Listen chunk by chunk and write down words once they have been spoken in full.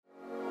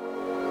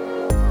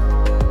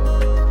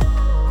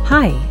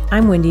Hi,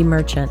 I'm Wendy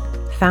Merchant,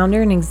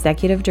 founder and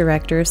executive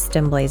director of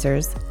STEM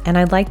Blazers, and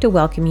I'd like to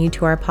welcome you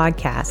to our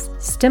podcast.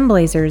 STEM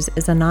Blazers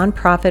is a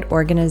nonprofit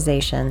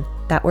organization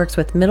that works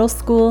with middle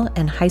school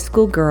and high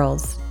school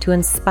girls to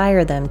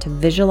inspire them to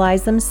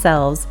visualize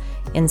themselves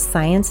in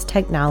science,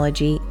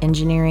 technology,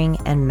 engineering,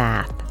 and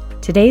math.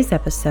 Today's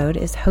episode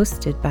is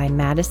hosted by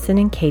Madison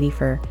and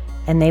Katyfer,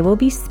 and they will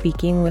be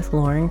speaking with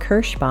Lauren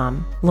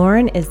Kirschbaum.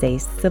 Lauren is a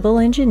civil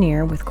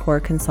engineer with Core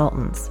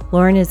Consultants.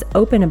 Lauren is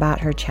open about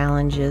her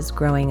challenges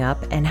growing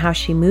up and how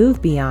she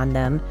moved beyond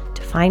them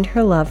to find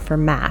her love for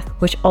math,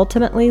 which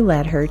ultimately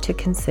led her to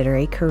consider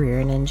a career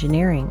in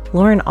engineering.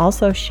 Lauren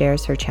also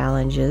shares her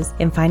challenges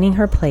in finding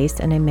her place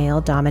in a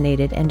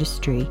male-dominated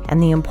industry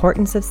and the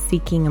importance of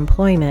seeking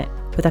employment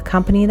with a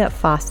company that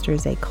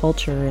fosters a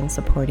culture in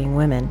supporting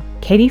women.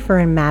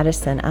 Katyfer and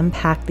Madison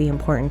unpack the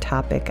important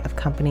topic of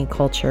company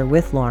culture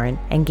with Lauren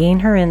and gain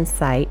her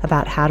insight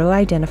about how to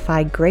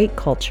identify great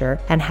culture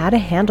and how to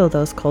handle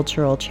those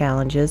cultural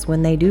challenges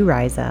when they do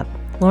rise up.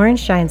 Lauren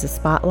shines a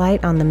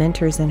spotlight on the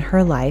mentors in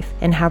her life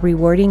and how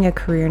rewarding a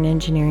career in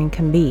engineering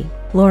can be.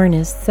 Lauren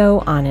is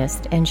so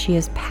honest, and she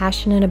is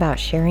passionate about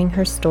sharing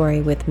her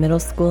story with middle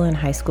school and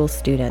high school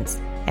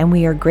students, and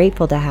we are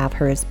grateful to have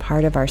her as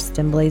part of our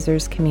STEM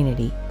Blazers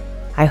community.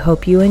 I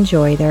hope you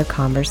enjoy their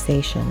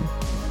conversation.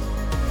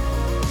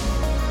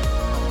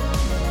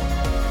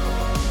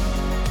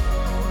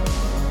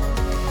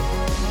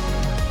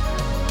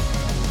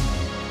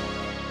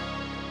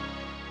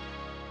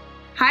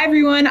 Hi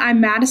everyone,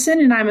 I'm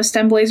Madison and I'm a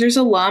STEM Blazers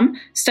alum.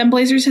 STEM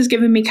Blazers has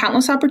given me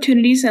countless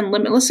opportunities and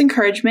limitless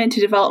encouragement to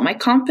develop my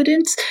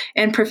confidence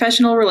and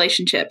professional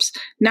relationships.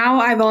 Now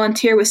I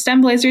volunteer with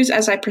STEM Blazers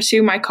as I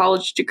pursue my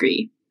college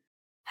degree.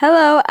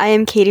 Hello, I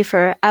am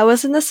Katyfer. I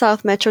was in the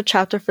South Metro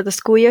chapter for the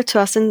school year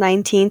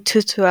 2019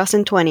 to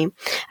 2020.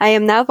 I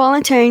am now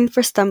volunteering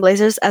for STEM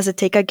Blazers as I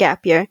take a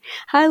gap year.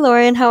 Hi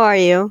Lauren, how are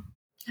you?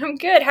 I'm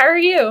good. How are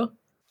you?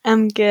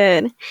 I'm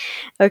good.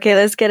 Okay,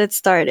 let's get it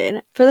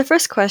started. For the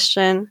first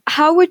question,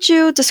 how would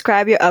you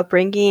describe your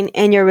upbringing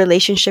and your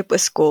relationship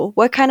with school?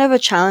 What kind of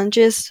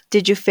challenges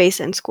did you face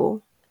in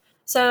school?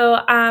 So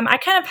I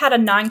kind of had a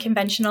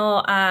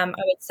non-conventional, I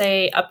would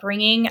say,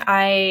 upbringing.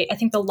 I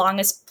think the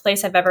longest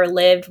place I've ever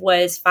lived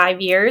was 5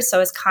 years. So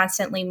I was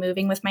constantly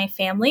moving with my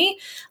family,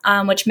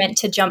 which meant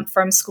to jump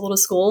from school to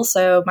school.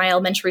 So my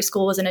elementary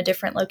school was in a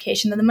different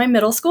location than my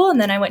middle school. And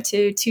then I went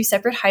to two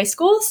separate high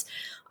schools.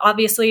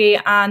 Obviously,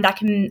 that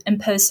can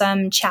impose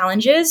some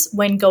challenges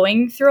when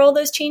going through all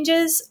those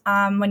changes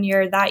when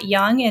you're that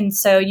young. And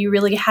so you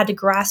really had to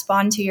grasp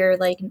onto your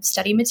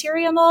study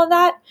material and all of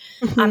that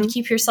to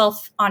keep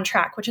yourself on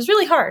track, which is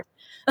really hard.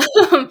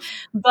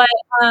 But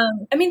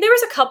there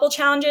was a couple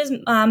challenges.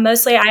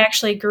 Mostly, I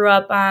actually grew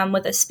up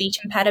with a speech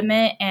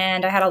impediment,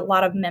 and I had a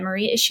lot of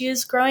memory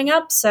issues growing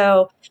up.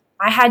 So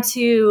I had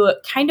to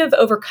kind of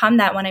overcome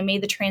that when I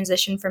made the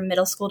transition from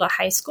middle school to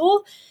high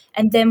school.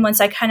 And then once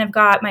I kind of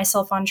got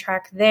myself on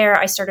track there,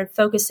 I started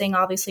focusing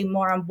obviously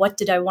more on what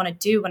did I want to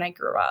do when I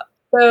grew up.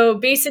 So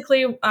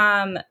basically,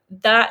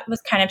 that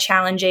was kind of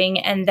challenging.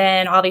 And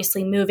then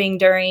obviously moving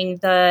during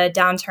the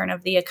downturn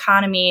of the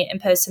economy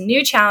imposed some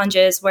new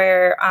challenges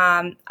where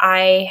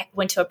I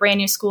went to a brand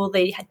new school.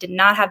 They did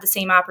not have the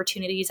same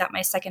opportunities at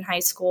my second high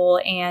school,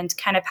 and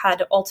kind of had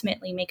to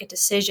ultimately make a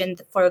decision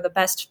for the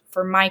best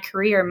for my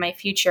career and my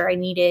future. I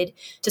needed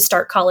to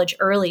start college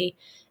early.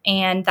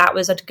 And that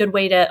was a good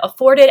way to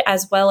afford it,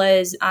 as well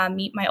as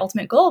meet my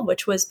ultimate goal,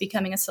 which was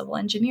becoming a civil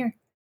engineer.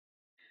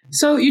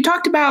 So you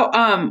talked about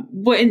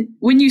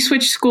when you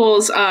switched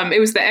schools, it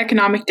was the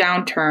economic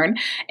downturn,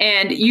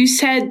 and you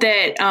said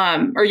that,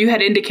 or you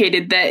had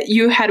indicated that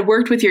you had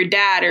worked with your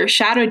dad or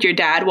shadowed your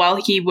dad while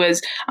he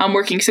was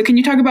working. So can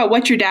you talk about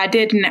what your dad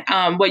did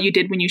and what you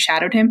did when you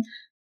shadowed him?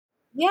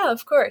 Yeah,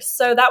 of course.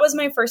 So that was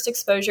my first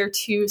exposure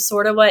to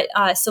sort of what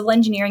civil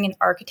engineering and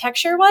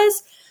architecture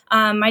was.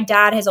 My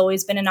dad has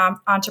always been an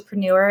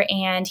entrepreneur,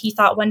 and he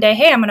thought one day,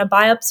 hey, I'm going to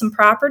buy up some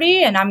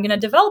property and I'm going to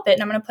develop it,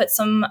 and I'm going to put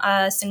some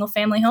single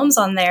family homes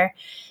on there.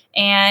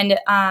 And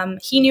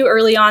he knew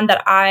early on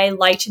that I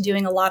liked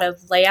doing a lot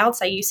of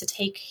layouts.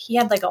 He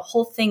had like a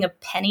whole thing of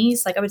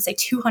pennies, like I would say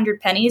 200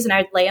 pennies, and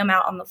I'd lay them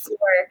out on the floor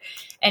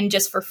and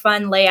just for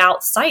fun lay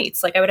out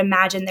sites. Like I would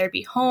imagine there'd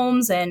be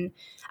homes, and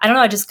I don't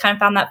know, I just kind of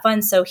found that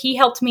fun. So he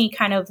helped me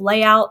kind of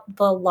lay out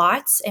the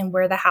lots and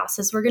where the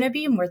houses were going to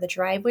be and where the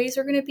driveways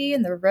were going to be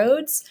and the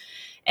roads.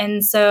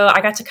 And so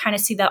I got to kind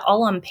of see that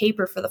all on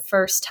paper for the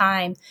first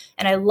time.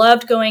 And I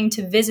loved going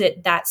to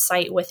visit that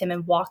site with him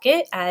and walk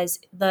it as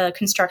the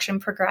construction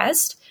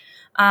progressed.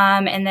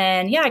 And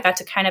then, I got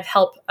to kind of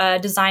help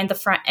design the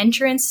front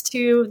entrance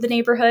to the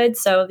neighborhood.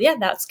 So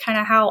that's kind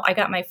of how I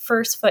got my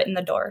first foot in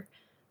the door.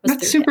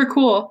 That's super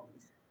cool.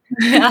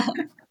 Yeah.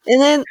 And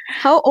then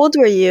how old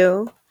were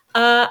you?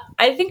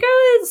 I think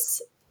I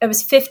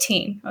was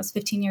 15. I was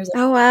 15 years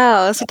old. Oh,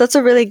 wow. So that's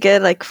a really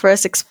good,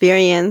 first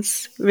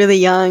experience, really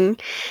young,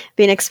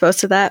 being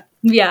exposed to that.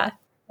 Yeah,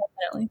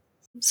 definitely.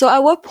 So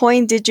at what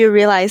point did you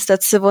realize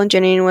that civil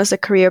engineering was a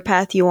career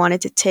path you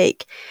wanted to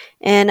take?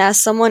 And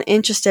as someone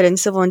interested in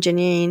civil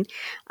engineering,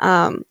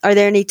 are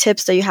there any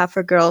tips that you have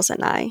for girls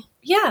and I?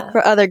 Yeah.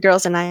 For other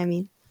girls and I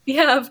mean.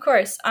 Yeah, of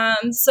course.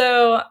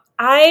 So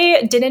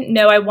I didn't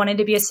know I wanted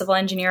to be a civil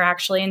engineer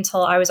actually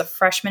until I was a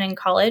freshman in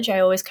college. I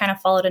always kind of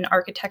followed an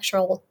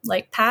architectural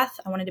path.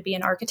 I wanted to be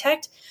an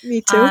architect.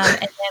 Me too. And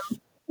then,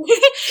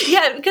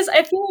 yeah, because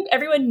I feel like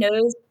everyone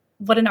knows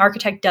what an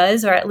architect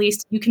does, or at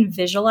least you can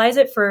visualize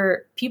it.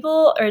 For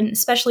people, or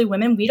especially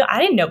women, I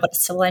didn't know what a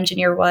civil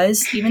engineer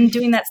was. Even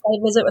doing that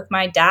site visit with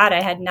my dad,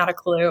 I had not a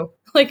clue,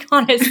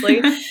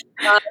 honestly.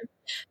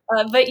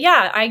 But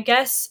yeah, I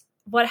guess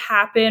what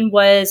happened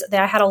was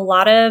that I had a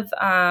lot of,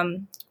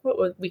 what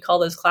would we call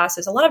those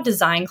classes? A lot of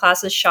design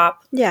classes,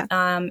 shop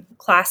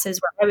classes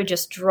where I would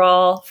just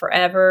draw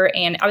forever.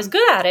 And I was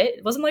good at it.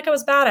 It wasn't like I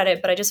was bad at it,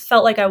 but I just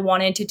felt like I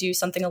wanted to do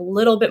something a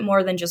little bit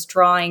more than just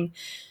drawing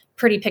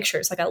pretty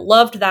pictures. I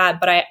loved that,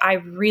 but I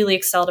really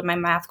excelled in my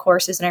math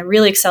courses and I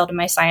really excelled in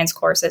my science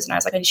courses. And I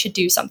was like, I should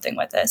do something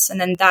with this. And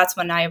then that's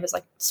when I was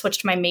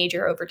switched my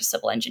major over to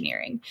civil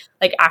engineering,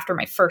 after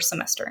my first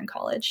semester in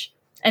college.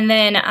 And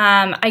then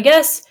I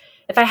guess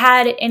if I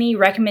had any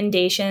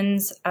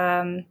recommendations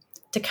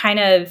to kind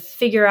of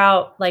figure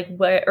out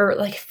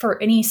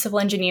for any civil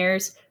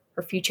engineers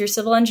or future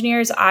civil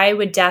engineers, I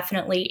would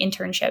definitely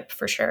internship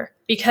for sure,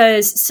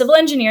 because civil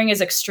engineering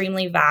is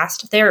extremely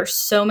vast. There are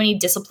so many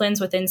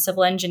disciplines within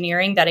civil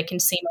engineering that it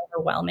can seem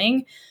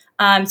overwhelming.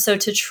 So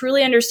to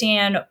truly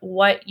understand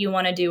what you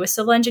want to do with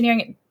civil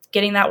engineering,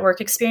 getting that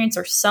work experience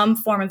or some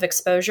form of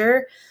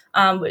exposure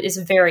is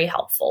very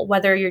helpful,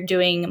 whether you're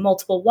doing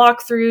multiple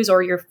walkthroughs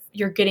or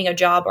you're getting a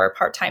job or a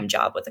part-time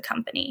job with a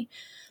company.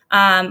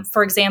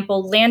 For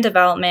example, land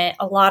development,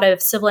 a lot of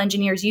civil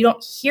engineers, you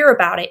don't hear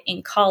about it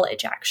in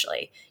college,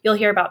 actually. You'll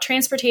hear about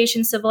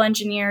transportation civil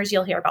engineers,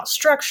 you'll hear about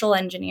structural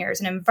engineers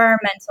and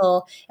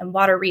environmental and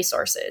water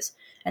resources.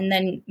 And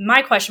then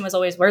my question was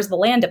always, where's the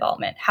land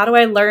development? How do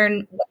I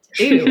learn what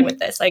to do with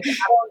this? I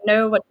don't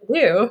know what to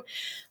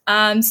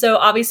do. So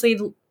obviously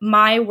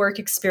my work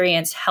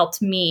experience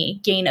helped me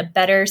gain a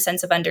better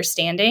sense of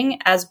understanding,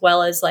 as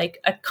well as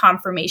a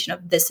confirmation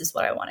of this is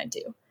what I want to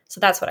do. So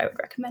that's what I would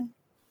recommend.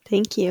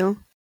 Thank you.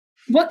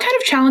 What kind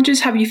of challenges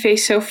have you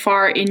faced so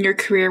far in your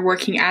career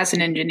working as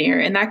an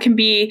engineer? And that can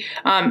be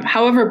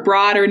however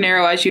broad or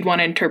narrow as you'd want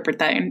to interpret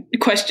that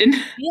question.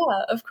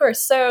 Yeah, of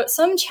course. So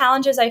some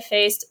challenges I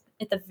faced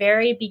at the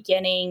very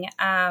beginning,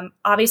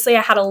 obviously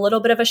I had a little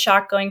bit of a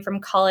shock going from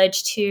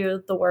college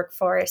to the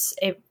workforce.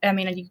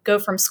 You go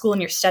from school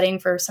and you're studying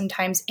for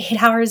sometimes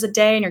 8 hours a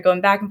day and you're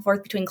going back and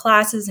forth between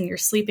classes and you're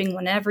sleeping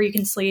whenever you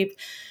can sleep,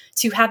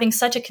 to having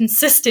such a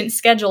consistent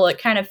schedule.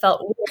 It kind of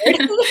felt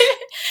weird.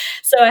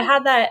 So I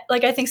had that,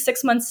 I think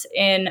 6 months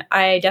in,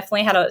 I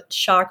definitely had a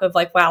shock of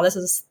wow, this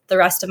is the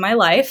rest of my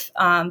life.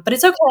 But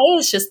it's okay.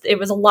 It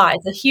was a lot.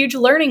 It's a huge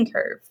learning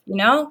curve,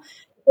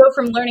 go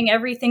from learning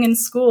everything in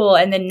school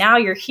and then now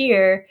you're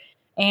here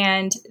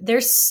and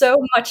there's so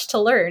much to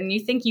learn. You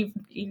think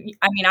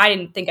I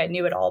didn't think I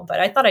knew it all, but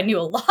I thought I knew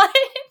a lot.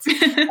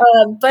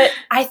 But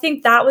I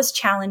think that was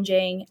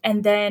challenging.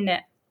 And then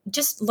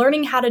just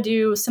learning how to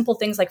do simple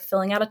things like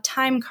filling out a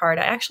time card.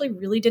 I actually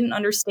really didn't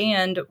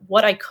understand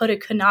what I could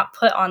not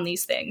put on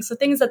these things. So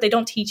things that they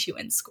don't teach you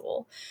in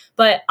school.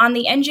 But on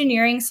the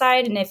engineering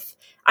side, and if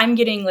I'm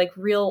getting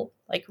real,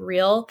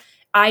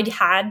 I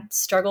had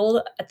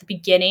struggled at the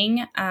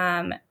beginning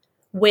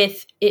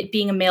with it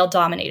being a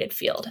male-dominated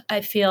field. I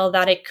feel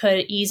that it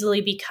could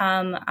easily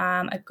become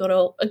a good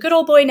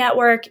old boy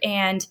network,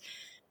 and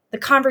the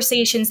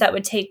conversations that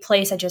would take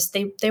place,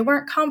 they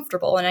weren't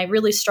comfortable, and I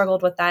really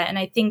struggled with that. And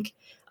I think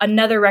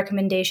another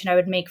recommendation I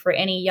would make for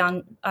any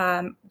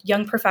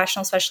young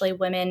professional, especially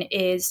women,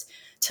 is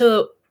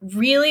to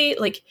really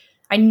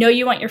I know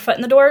you want your foot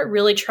in the door,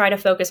 really try to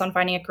focus on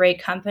finding a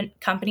great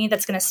company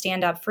that's going to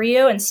stand up for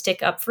you and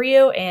stick up for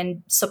you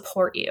and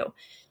support you.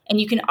 And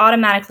you can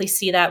automatically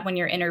see that when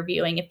you're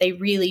interviewing, if they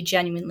really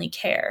genuinely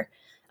care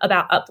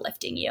about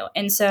uplifting you.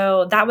 And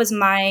so that was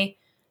my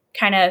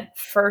kind of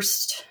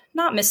first,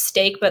 not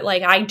mistake, but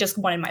I just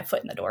wanted my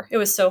foot in the door. It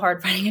was so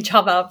hard finding a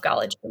job out of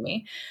college for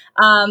me.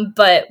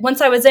 But once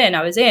I was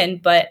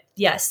in. But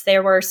yes,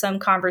 there were some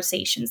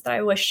conversations that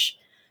I wish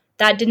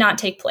that did not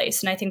take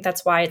place. And I think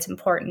that's why it's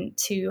important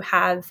to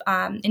have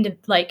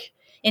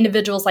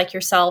individuals like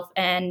yourself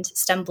and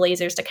STEM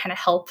Blazers to kind of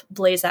help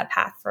blaze that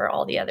path for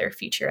all the other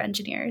future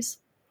engineers.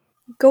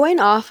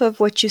 Going off of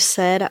what you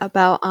said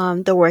about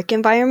the work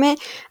environment,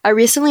 I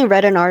recently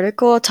read an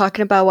article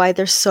talking about why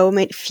there's so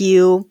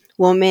few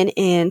women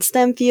in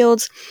STEM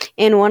fields.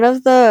 And one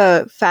of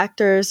the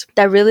factors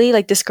that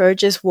really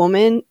discourages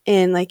women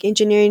in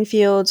engineering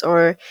fields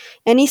or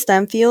any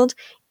STEM field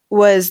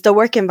was the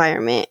work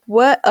environment.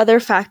 What other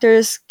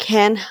factors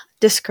can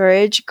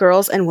discourage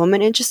girls and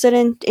women interested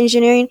in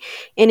engineering?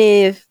 And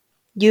if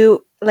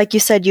you, like you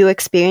said, you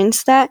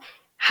experienced that,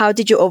 how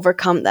did you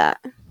overcome that?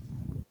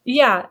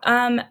 Yeah,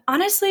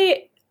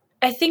 honestly,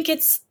 I think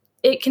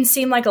it can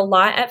seem like a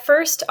lot at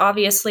first.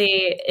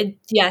 Obviously, it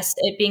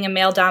being a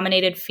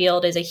male-dominated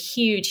field is a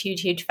huge,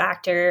 huge, huge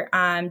factor,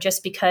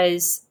 just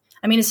because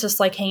I mean, it's just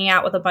like hanging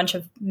out with a bunch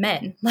of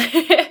men,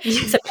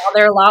 except now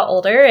they're a lot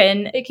older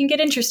and it can get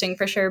interesting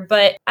for sure.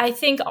 But I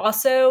think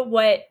also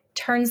what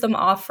turns them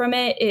off from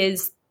it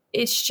is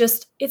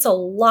it's a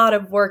lot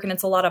of work and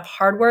it's a lot of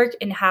hard work,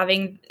 and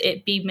having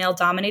it be male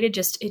dominated,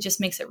 it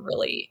just makes it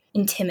really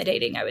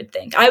intimidating, I would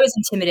think. I was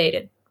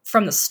intimidated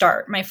from the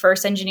start. My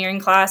first engineering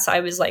class,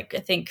 I was like, I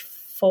think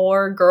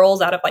 4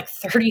 girls out of like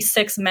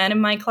 36 men in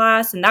my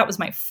class. And that was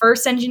my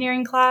first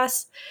engineering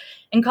class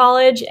in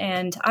college.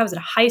 And I was in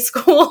high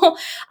school.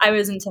 I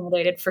was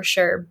intimidated for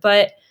sure.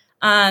 But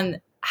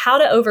how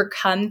to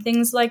overcome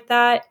things like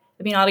that,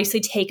 I mean, obviously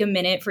take a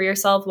minute for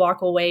yourself,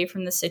 walk away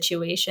from the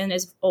situation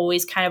is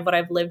always kind of what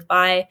I've lived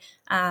by.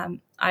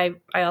 I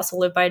also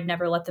live by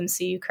never let them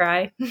see you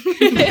cry.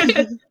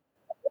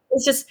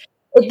 It's just,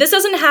 this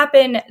doesn't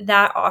happen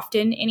that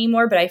often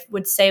anymore, but I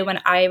would say when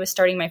I was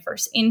starting my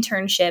first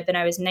internship and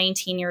I was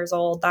 19 years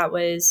old, that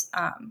was,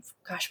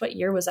 what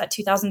year was that?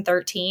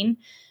 2013.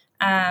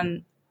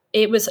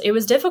 It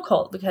was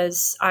difficult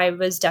because I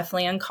was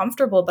definitely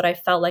uncomfortable, but I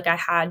felt like I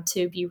had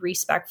to be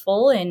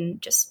respectful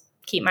and just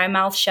keep my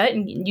mouth shut,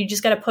 and you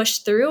just got to push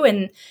through,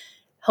 and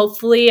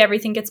hopefully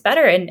everything gets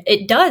better. And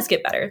it does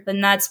get better.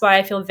 And that's why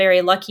I feel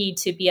very lucky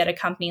to be at a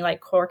company like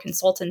Core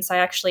Consultants. I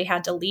actually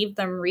had to leave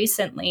them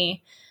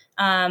recently,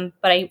 but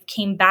I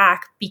came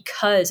back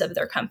because of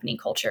their company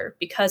culture,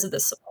 because of the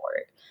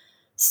support.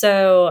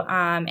 So,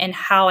 and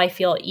how I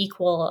feel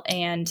equal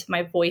and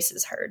my voice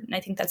is heard. And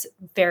I think that's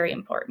very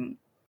important.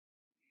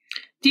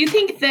 Do you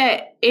think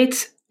that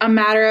it's a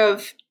matter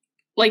of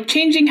like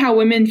changing how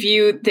women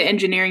view the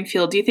engineering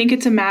field? Do you think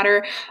it's a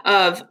matter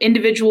of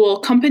individual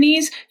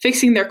companies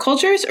fixing their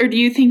cultures, or do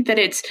you think that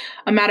it's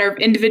a matter of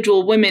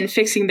individual women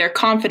fixing their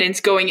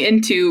confidence going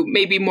into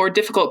maybe more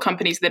difficult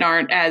companies that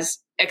aren't as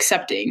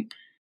accepting?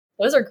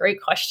 Those are great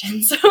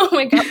questions. Oh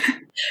my God.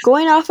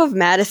 Going off of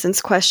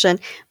Madison's question,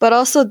 but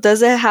also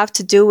does it have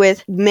to do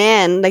with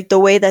men, like the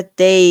way that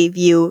they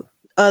view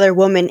other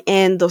women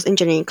in those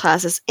engineering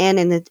classes and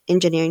in the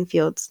engineering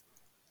fields?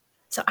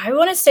 So I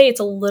want to say it's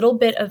a little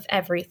bit of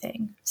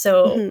everything.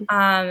 So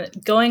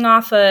going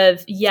off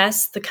of,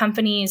 yes, the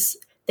companies,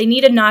 they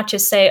need to not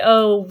just say,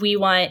 oh, we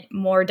want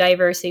more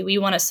diversity, we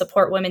want to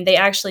support women. They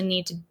actually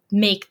need to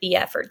make the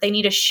effort. They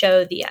need to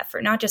show the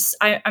effort. Not just,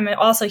 I'm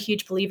also a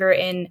huge believer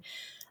in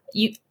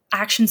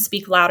actions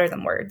speak louder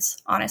than words,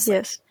 honestly.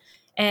 Yes.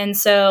 And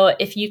so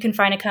if you can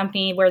find a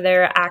company where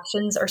their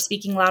actions are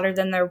speaking louder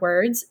than their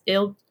words,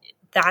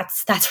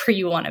 that's where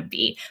you want to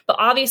be. But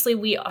obviously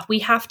we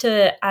have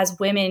to, as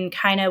women,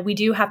 we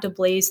do have to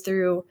blaze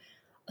through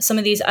some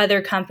of these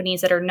other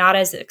companies that are not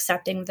as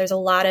accepting. There's a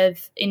lot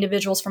of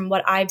individuals from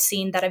what I've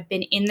seen that have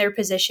been in their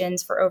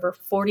positions for over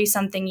 40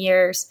 something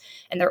years,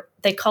 and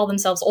they call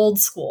themselves old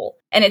school,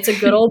 and it's a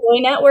good old boy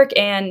network.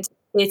 And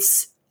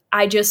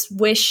I just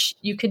wish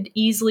you could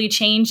easily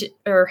change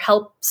or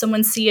help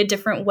someone see a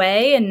different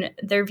way and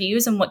their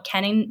views and what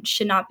can and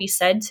should not be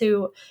said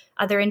to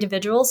other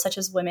individuals, such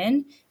as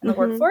women in the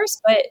workforce.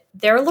 But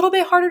they're a little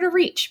bit harder to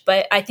reach.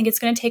 But I think it's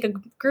going to take a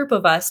group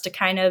of us to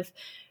kind of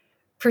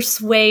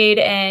persuade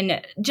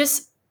and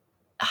just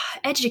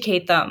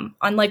educate them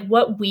on like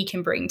what we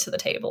can bring to the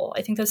table.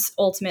 I think that's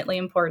ultimately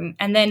important.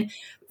 And then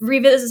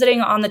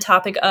revisiting on the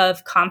topic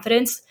of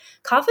confidence.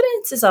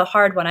 Confidence is a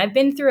hard one. I've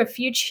been through a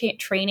few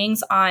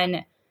trainings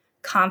on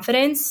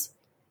confidence,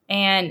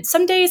 and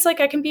some days like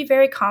I can be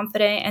very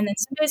confident, and then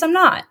some days I'm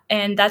not,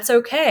 and that's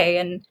okay.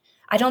 And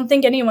I don't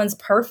think anyone's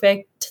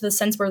perfect to the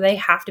sense where they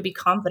have to be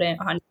confident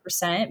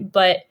 100%,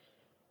 but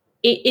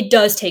it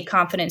does take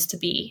confidence to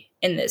be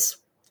in this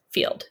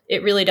field.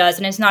 It really does.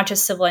 And it's not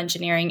just civil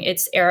engineering,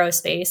 it's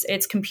aerospace,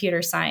 it's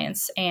computer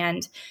science.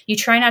 And you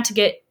try not to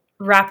get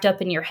wrapped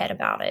up in your head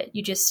about it.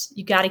 You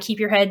got to keep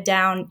your head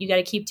down. You got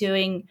to keep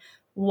doing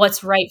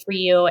what's right for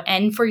you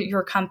and for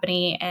your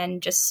company,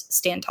 and just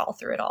stand tall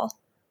through it all.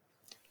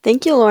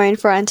 Thank you, Lauren,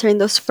 for answering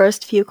those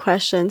first few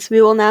questions.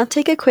 We will now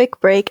take a quick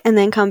break and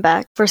then come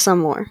back for some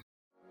more.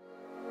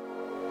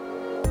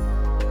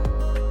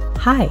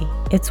 Hi,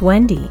 it's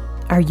Wendy.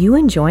 Are you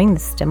enjoying the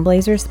STEM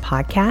Blazers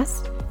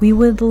podcast? We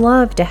would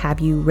love to have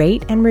you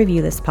rate and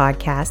review this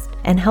podcast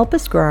and help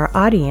us grow our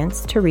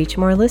audience to reach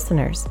more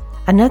listeners.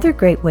 Another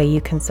great way you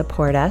can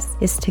support us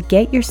is to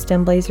get your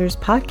STEM Blazers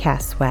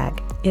podcast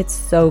swag. It's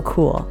so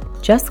cool.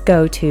 Just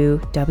go to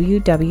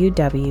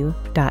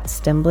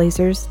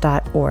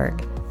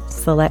www.stemblazers.org.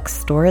 Select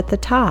store at the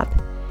top,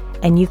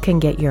 and you can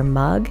get your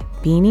mug,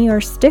 beanie,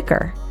 or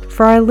sticker.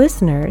 For our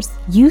listeners,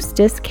 use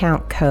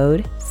discount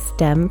code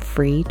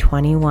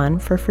STEMFREE21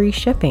 for free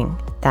shipping.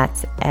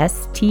 That's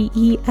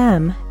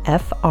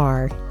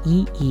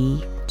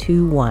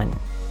STEMFREE21.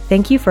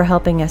 Thank you for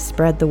helping us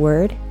spread the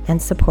word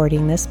and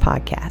supporting this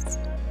podcast.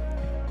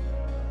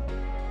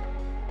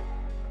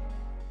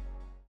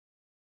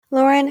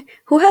 Lauren,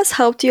 who has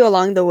helped you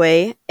along the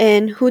way,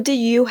 and who do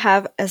you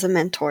have as a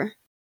mentor?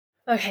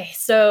 Okay,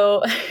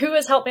 so who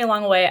has helped me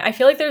along the way? I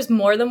feel like there's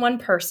more than one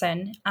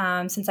person.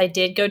 Since I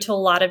did go to a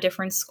lot of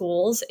different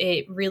schools,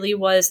 it really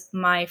was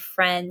my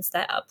friends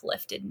that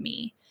uplifted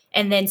me.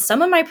 And then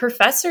some of my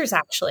professors,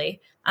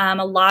 actually.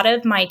 A lot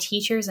of my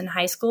teachers in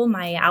high school,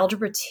 my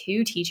Algebra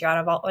 2 teacher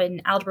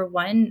an Algebra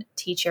 1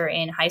 teacher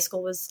in high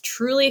school was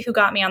truly who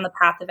got me on the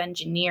path of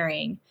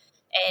engineering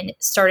and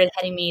started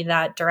heading me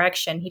that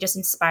direction. He just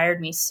inspired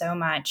me so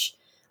much.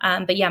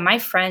 But yeah, my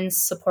friends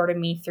supported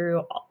me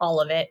through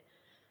all of it.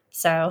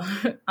 So,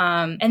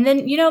 and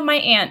then, my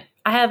aunt,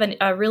 I have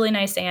a really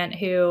nice aunt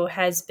who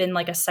has been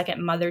like a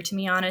second mother to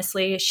me,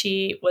 honestly.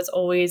 She was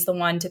always the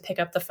one to pick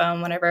up the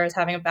phone whenever I was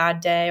having a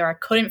bad day or I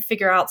couldn't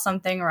figure out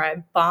something or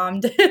I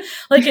bombed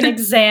like an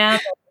exam.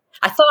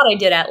 I thought I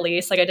did at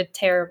least, like I did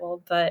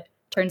terrible, but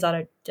turns out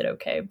I did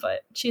okay,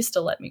 but she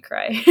still let me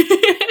cry.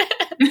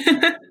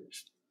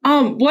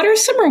 What are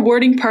some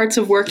rewarding parts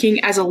of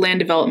working as a land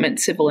development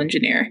civil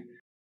engineer?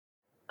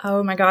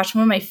 Oh my gosh,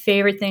 one of my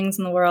favorite things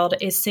in the world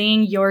is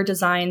seeing your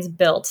designs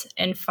built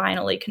and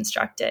finally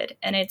constructed.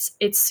 And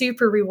it's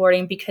super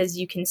rewarding because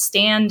you can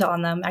stand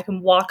on them. I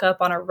can walk up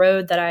on a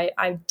road that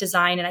I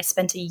designed and I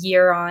spent a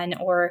year on,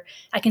 or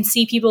I can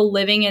see people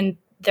living in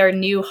their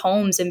new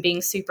homes and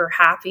being super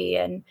happy.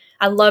 And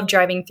I love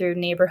driving through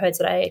neighborhoods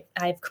that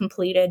I've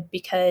completed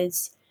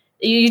because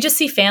you just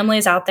see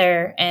families out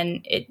there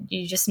and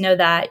you just know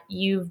that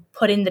you've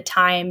put in the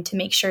time to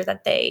make sure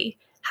that they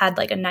had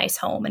like a nice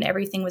home and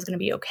everything was going to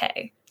be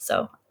okay.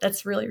 So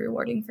that's really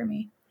rewarding for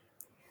me.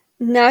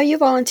 Now you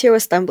volunteer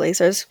with STEM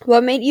Blazers.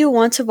 What made you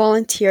want to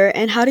volunteer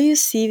and how do you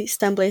see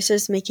STEM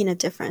Blazers making a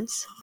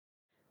difference?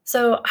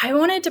 So I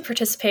wanted to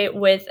participate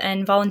with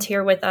and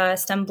volunteer with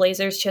STEM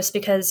Blazers just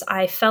because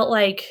I felt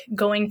like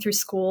going through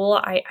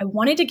school, I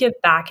wanted to give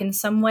back in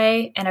some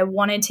way and I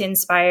wanted to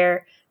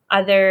inspire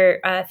other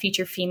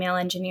future female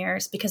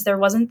engineers because there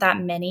wasn't that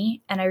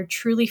many. And I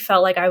truly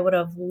felt like I would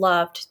have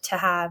loved to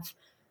have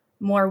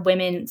more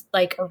women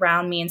like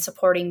around me and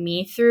supporting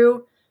me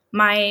through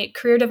my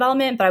career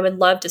development, but I would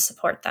love to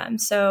support them.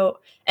 So,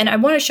 and I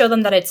want to show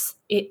them that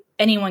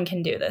anyone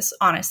can do this.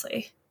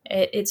 Honestly,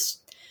 it's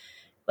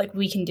like,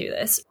 we can do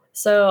this.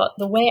 So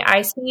the way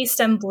I see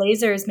STEM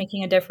Blazers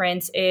making a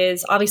difference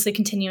is obviously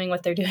continuing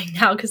what they're doing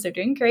now because they're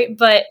doing great,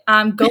 but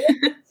going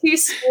to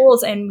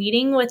schools and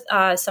meeting with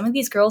some of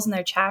these girls in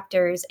their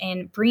chapters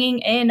and bringing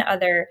in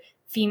other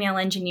female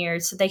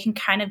engineers so they can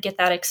kind of get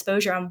that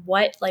exposure on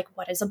what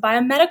does a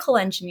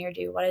biomedical engineer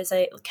do? What does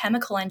a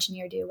chemical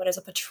engineer do? What does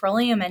a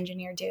petroleum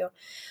engineer do?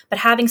 But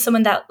having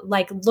someone that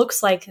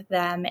looks like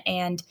them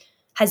and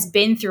has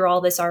been through all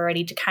this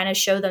already to kind of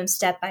show them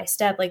step by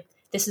step, like,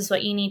 this is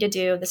what you need to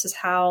do. This is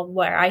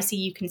where I see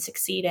you can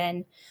succeed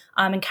in,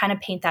 and kind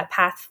of paint that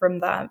path for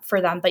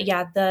them. But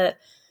yeah,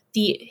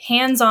 the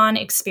hands-on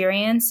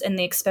experience and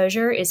the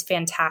exposure is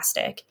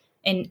fantastic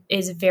and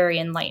is very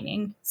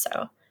enlightening.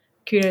 So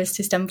kudos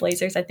to STEM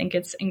Blazers. I think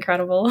it's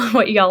incredible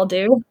what y'all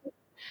do.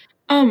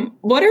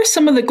 What are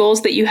some of the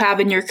goals that you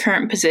have in your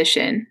current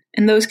position?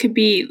 And those could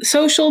be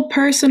social,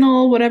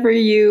 personal, however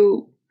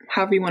you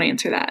want to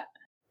answer that.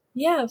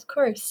 Yeah, of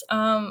course.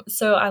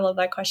 So I love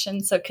that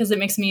question. So, because it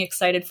makes me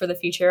excited for the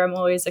future. I'm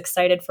always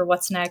excited for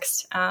what's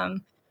next.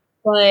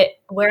 But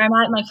where I'm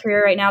at in my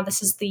career right now,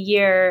 this is the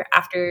year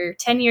after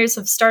 10 years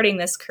of starting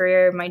this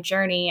career, my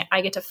journey,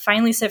 I get to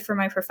finally sit for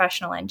my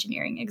professional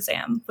engineering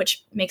exam,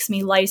 which makes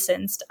me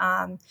licensed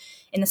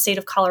in the state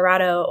of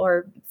Colorado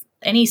or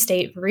any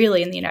state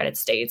really in the United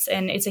States.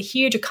 And it's a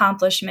huge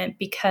accomplishment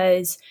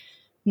because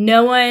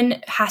no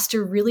one has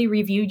to really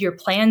review your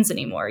plans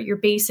anymore. You're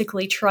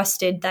basically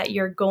trusted that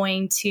you're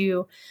going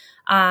to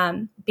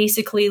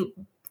basically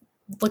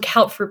look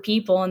out for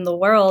people in the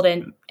world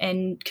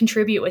and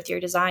contribute with your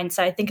design.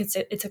 So I think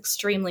it's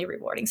extremely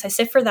rewarding. So I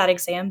sit for that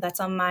exam. That's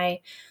on my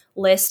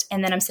list.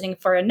 And then I'm sitting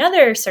for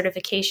another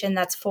certification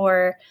that's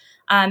for,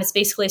 it's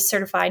basically a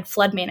certified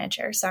flood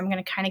manager. So I'm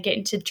going to kind of get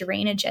into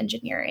drainage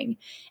engineering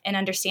and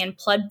understand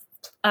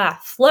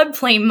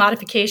floodplain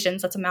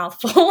modifications. That's a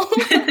mouthful.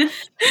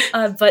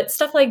 But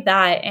stuff like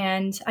that.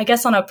 And I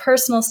guess on a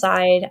personal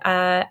side,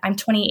 I'm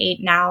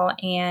 28 now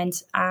and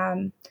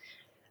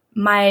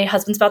my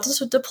husband's about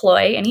to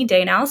deploy any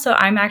day now. So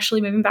I'm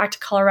actually moving back to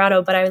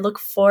Colorado, but I look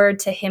forward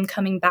to him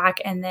coming back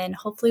and then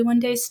hopefully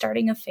one day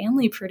starting a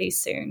family pretty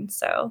soon.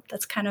 So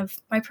that's kind of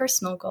my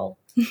personal goal.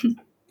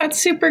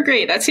 That's super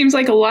great. That seems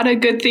like a lot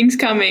of good things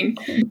coming.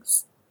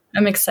 Thanks.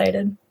 I'm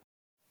excited.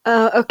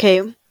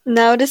 Okay.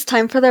 Now it is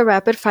time for the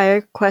rapid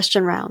fire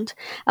question round.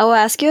 I will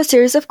ask you a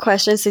series of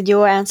questions and you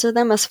will answer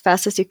them as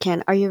fast as you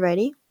can. Are you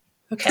ready?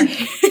 Okay.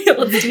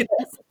 Let's do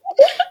this.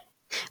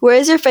 Where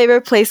is your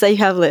favorite place that you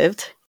have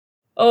lived?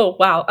 Oh,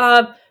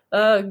 wow.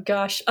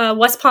 Gosh.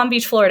 West Palm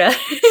Beach, Florida.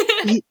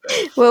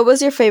 What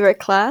was your favorite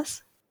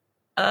class?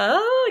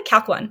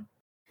 Calc 1.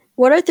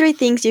 What are 3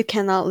 things you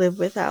cannot live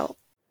without?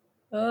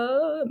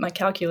 My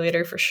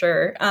calculator for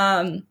sure.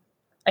 A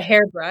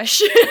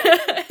hairbrush.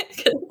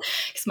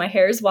 Because my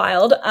hair is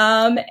wild.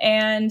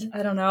 And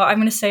I don't know. I'm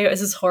going to say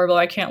this is horrible.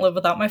 I can't live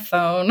without my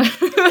phone.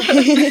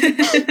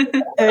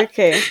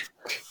 Okay.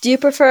 Do you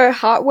prefer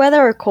hot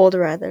weather or cold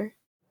weather?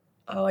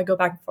 Oh, I go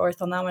back and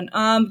forth on that one.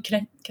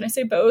 Can I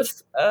say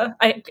both?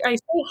 I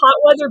say hot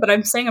weather, but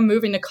I'm saying I'm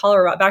moving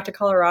to back to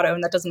Colorado,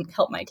 and that doesn't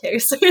help my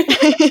case.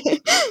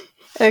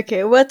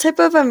 Okay, what type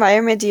of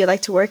environment do you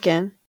like to work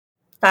in?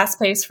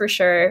 Fast-paced for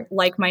sure,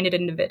 like-minded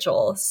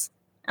individuals,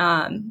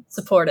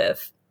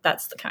 supportive.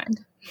 That's the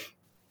kind.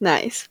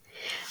 Nice.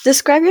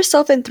 Describe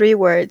yourself in 3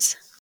 words.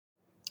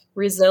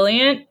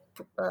 Resilient,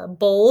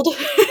 bold,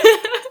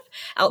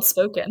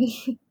 outspoken.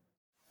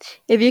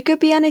 If you could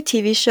be on a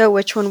TV show,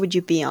 which one would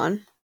you be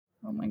on?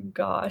 Oh my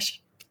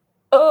gosh.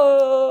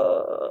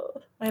 Oh,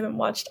 I haven't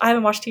watched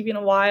TV in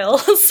a while.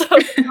 So,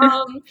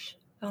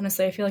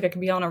 honestly, I feel like I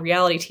could be on a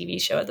reality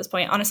TV show at this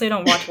point. Honestly, I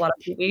don't watch a lot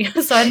of TV,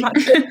 so I'm not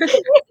sure.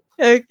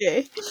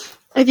 Okay.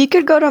 If you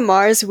could go to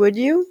Mars, would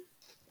you?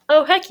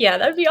 Oh, heck yeah,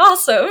 that'd be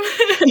awesome.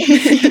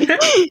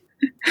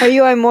 Are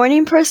you a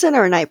morning person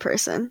or a night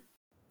person?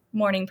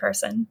 Morning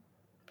person,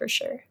 for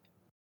sure.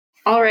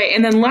 All right.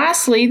 And then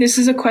lastly, this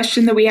is a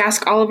question that we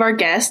ask all of our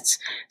guests.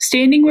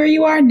 Standing where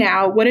you are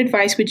now, what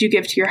advice would you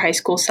give to your high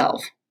school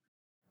self?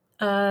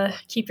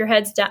 Keep your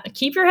head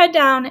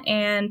down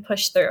and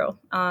push through.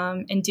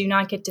 And do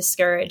not get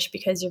discouraged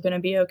because you're going to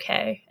be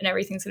okay and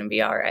everything's going to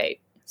be all right.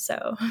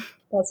 So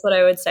that's what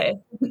I would say.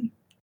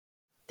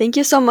 Thank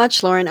you so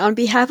much, Lauren. On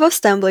behalf of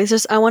STEM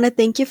Blazers, I want to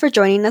thank you for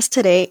joining us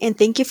today and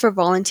thank you for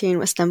volunteering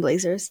with STEM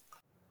Blazers.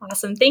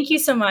 Awesome. Thank you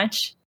so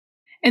much.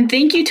 And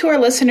thank you to our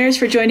listeners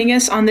for joining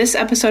us on this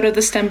episode of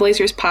the STEM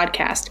Blazers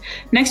podcast.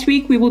 Next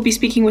week, we will be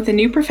speaking with a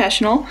new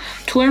professional.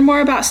 To learn more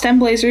about STEM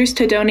Blazers,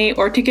 to donate,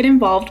 or to get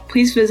involved,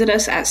 please visit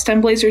us at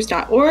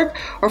stemblazers.org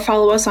or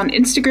follow us on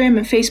Instagram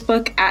and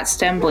Facebook at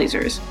STEM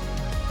Blazers.